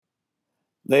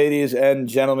Ladies and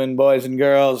gentlemen, boys and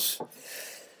girls,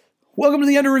 welcome to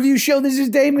the Under Review Show. This is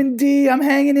Damon D. I'm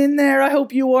hanging in there. I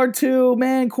hope you are too.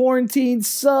 Man, quarantine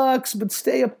sucks, but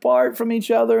stay apart from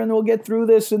each other and we'll get through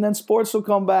this and then sports will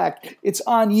come back. It's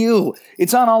on you.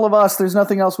 It's on all of us. There's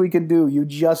nothing else we can do. You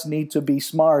just need to be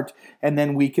smart and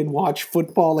then we can watch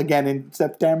football again in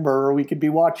September, or we could be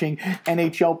watching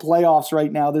NHL playoffs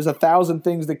right now. There's 1,000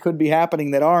 things that could be happening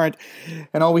that aren't,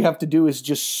 and all we have to do is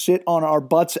just sit on our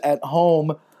butts at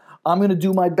home. I'm going to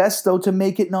do my best, though, to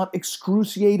make it not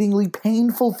excruciatingly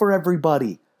painful for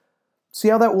everybody. See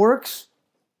how that works?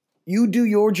 You do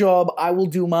your job, I will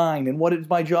do mine. And what is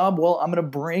my job? Well, I'm going to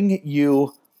bring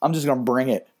you, I'm just going to bring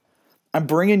it. I'm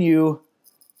bringing you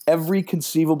every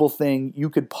conceivable thing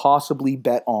you could possibly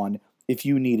bet on if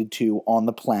you needed to on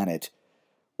the planet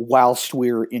whilst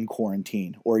we're in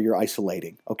quarantine or you're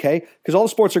isolating, okay? Because all the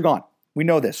sports are gone. We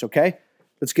know this, okay?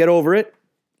 Let's get over it.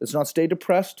 Let's not stay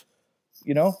depressed,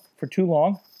 for too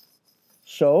long.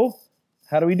 So,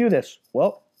 how do we do this?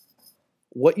 Well,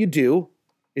 what you do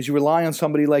is you rely on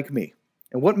somebody like me.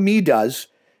 And what me does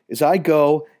is I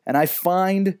go and I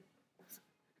find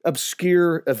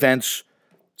obscure events,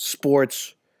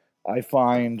 sports. I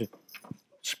find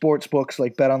sports books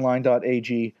like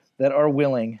betonline.ag that are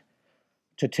willing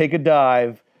to take a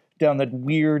dive down that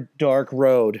weird, dark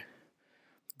road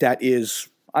that is,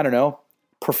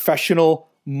 professional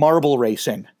marble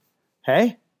racing.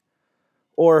 Hey?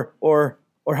 Or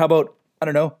how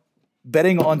about,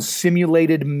 betting on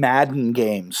simulated Madden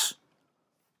games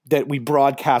that we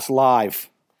broadcast live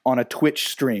on a Twitch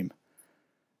stream.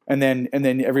 And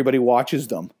then everybody watches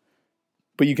them.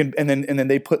 But you can and then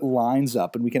they put lines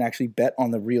up and we can actually bet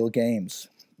on the real games.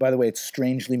 By the way, it's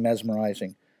strangely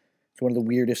mesmerizing. It's one of the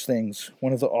weirdest things,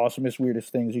 one of the awesomest,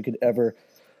 weirdest things you could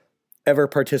ever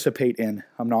participate in.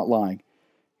 I'm not lying.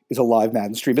 Is a live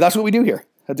Madden stream. But that's what we do here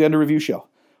at the Under Review Show.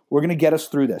 We're going to get us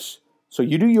through this. So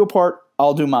you do your part,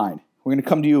 I'll do mine. We're going to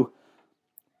come to you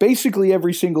basically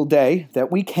every single day that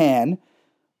we can,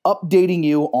 updating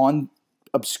you on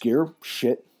obscure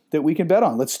shit that we can bet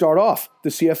on. Let's start off. The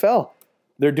CFL.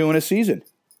 They're doing a season.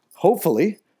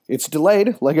 Hopefully, it's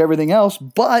delayed like everything else,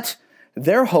 but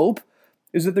their hope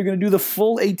is that they're going to do the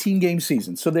full 18-game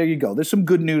season. So there you go. There's some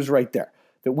good news right there,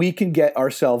 that we can get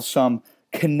ourselves some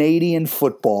Canadian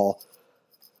football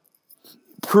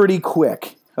pretty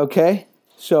quick, okay?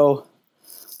 So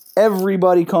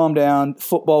everybody calm down.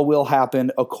 Football will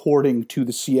happen according to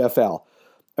the CFL,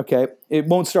 okay? It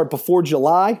won't start before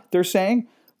July, they're saying,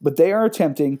 but they are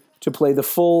attempting to play the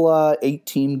full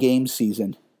 18-game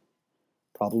season.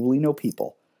 Probably no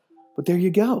people. But there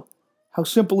you go. How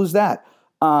simple is that?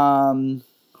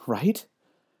 Right?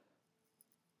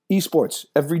 Esports,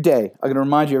 every day. I'm going to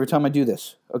remind you every time I do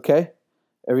this, okay?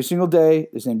 Every single day,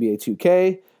 there's NBA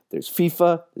 2K, there's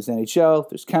FIFA, there's NHL,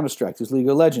 there's Counter-Strike, there's League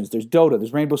of Legends, there's Dota,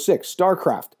 there's Rainbow Six,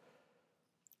 StarCraft.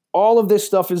 All of this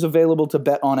stuff is available to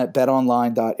bet on at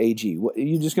betonline.ag.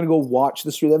 You're just going to go watch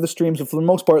the stream. They have the streams. For the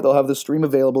most part, they'll have the stream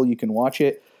available. You can watch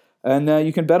it, and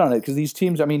you can bet on it. Because these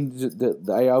teams, I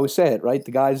always say it, right?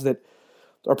 The guys that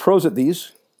are pros at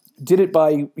these did it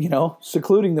by,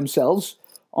 secluding themselves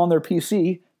on their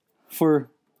PC for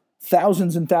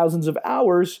thousands and thousands of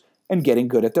hours and getting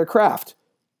good at their craft.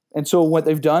 And so what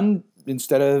they've done,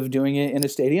 instead of doing it in a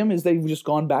stadium, is they've just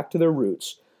gone back to their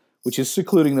roots, which is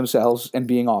secluding themselves and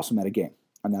being awesome at a game.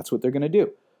 And that's what they're going to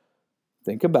do.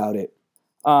 Think about it.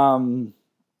 Here's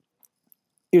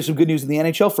some good news in the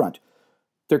NHL front.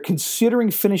 They're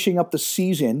considering finishing up the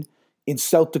season in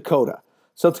South Dakota.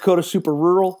 South Dakota, super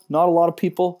rural, not a lot of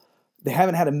people. They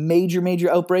haven't had a major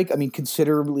outbreak.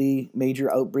 Considerably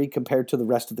major outbreak compared to the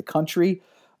rest of the country.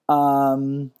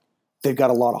 They've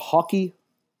got a lot of hockey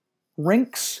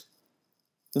rinks.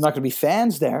 There's not going to be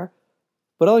fans there.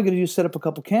 But all you got to do is set up a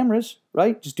couple cameras,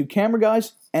 right? Just do camera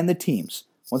guys and the teams.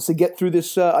 Once they get through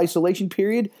this isolation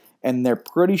period and they're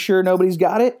pretty sure nobody's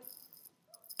got it,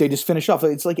 they just finish off.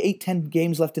 It's like 8-10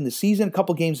 games left in the season, a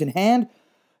couple games in hand,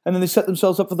 and then they set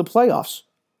themselves up for the playoffs,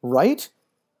 right?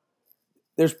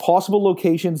 There's possible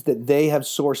locations that they have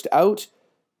sourced out.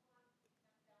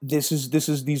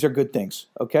 These are good things,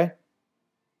 okay?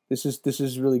 This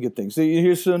is really good things. So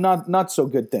here's some not so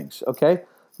good things, okay?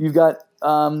 You've got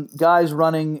guys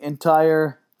running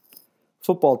entire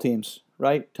football teams,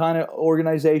 right? Tiny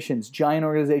organizations, giant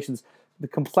organizations. The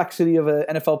complexity of an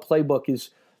NFL playbook is,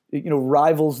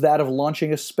 rivals that of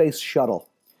launching a space shuttle.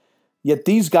 Yet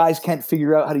these guys can't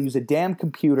figure out how to use a damn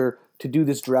computer to do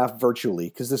this draft virtually,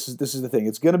 because this is the thing.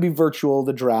 It's going to be virtual,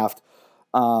 the draft.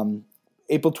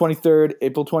 April 23rd,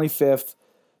 April 25th.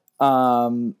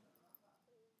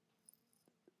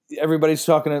 Everybody's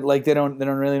talking like they don't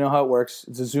really know how it works.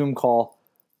 It's a Zoom call.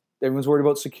 Everyone's worried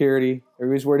about security.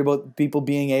 Everybody's worried about people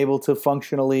being able to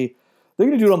functionally. They're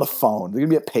going to do it on the phone. They're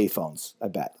going to be at payphones, I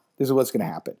bet. This is what's going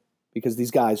to happen. Because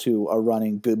these guys who are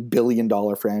running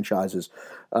billion-dollar franchises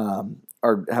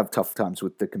have tough times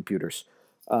with the computers.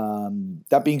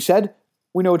 That being said,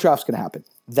 we know a draft's going to happen.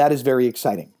 That is very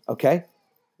exciting, okay?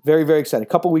 Very, very exciting. A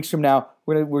couple weeks from now,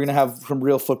 we're gonna have some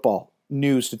real football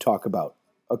news to talk about,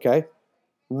 okay?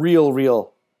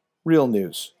 Real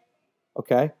news,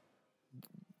 okay?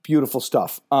 Beautiful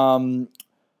stuff.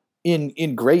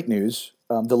 In great news,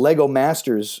 the Lego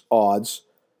Masters odds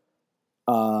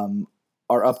are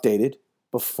updated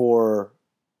before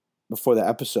the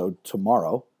episode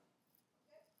tomorrow.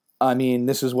 I mean,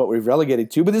 this is what we've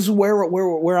relegated to, but this is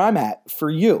where I'm at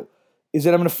for you. Is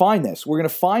that I'm going to find this. We're going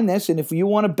to find this, and if you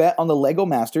want to bet on the Lego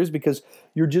Masters because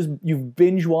you've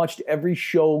binge watched every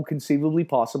show conceivably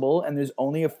possible, and there's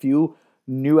only a few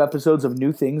new episodes of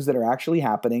new things that are actually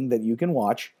happening that you can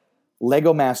watch.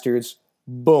 Lego Masters,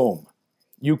 boom.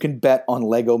 You can bet on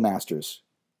Lego Masters,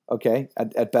 okay,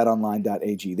 at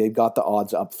betonline.ag. They've got the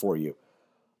odds up for you.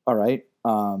 All right.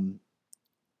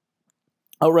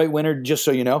 Outright winner, just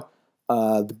so you know,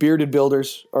 the bearded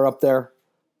builders are up there.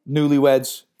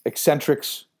 Newlyweds,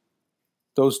 eccentrics.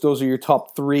 Those are your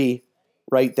top three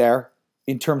right there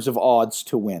in terms of odds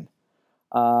to win.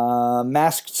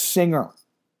 Masked Singer,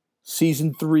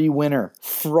 Season 3 winner.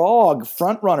 Frog,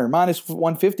 frontrunner, minus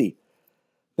 150.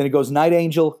 Then it goes Night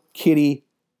Angel, Kitty,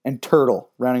 and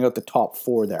Turtle, rounding out the top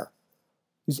 4 there.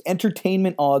 These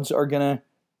entertainment odds are gonna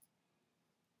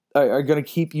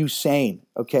keep you sane,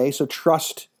 okay? So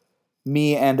trust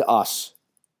me and us,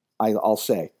 I'll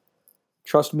say.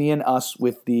 Trust me and us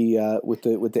with the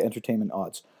entertainment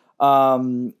odds.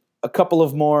 A couple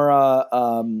of more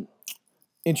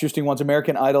interesting ones.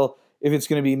 American Idol, if it's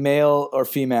going to be male or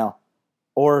female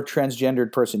or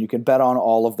transgendered person, you can bet on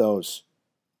all of those.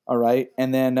 All right,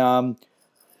 and then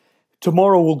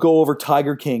tomorrow we'll go over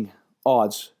Tiger King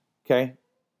odds. Okay,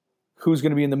 who's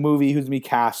going to be in the movie? Who's going to be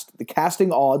cast? The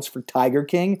casting odds for Tiger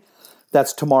King.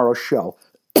 That's tomorrow's show.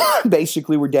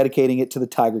 Basically, we're dedicating it to the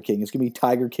Tiger King. It's going to be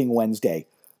Tiger King Wednesday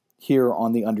here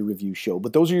on the Under Review show.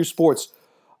 But those are your sports.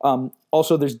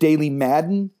 Also, there's daily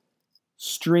Madden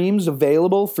streams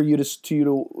available for you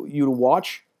to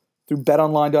watch through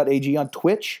betonline.ag on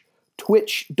Twitch,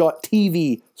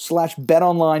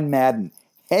 twitch.tv/betonlinemadden.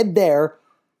 Head there,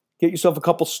 get yourself a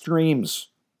couple streams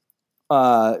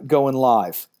going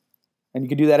live. And you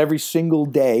can do that every single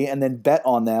day and then bet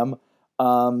on them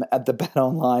at the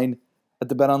BetOnline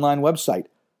website.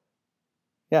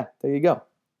 Yeah, there you go.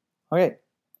 Okay,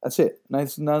 that's it.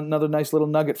 Another nice little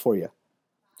nugget for you.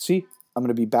 See, I'm going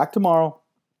to be back tomorrow.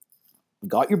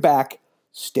 Got your back.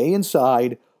 Stay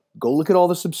inside. Go look at all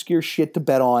this obscure shit to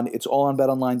bet on. It's all on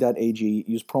betonline.ag.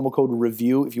 Use promo code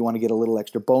REVIEW if you want to get a little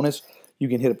extra bonus. You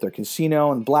can hit up their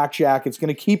casino and blackjack. It's going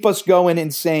to keep us going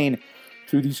insane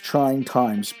through these trying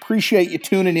times. Appreciate you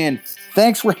tuning in.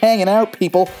 Thanks for hanging out,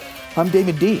 people. I'm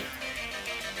David D.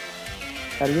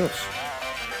 Adios,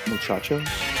 muchachos.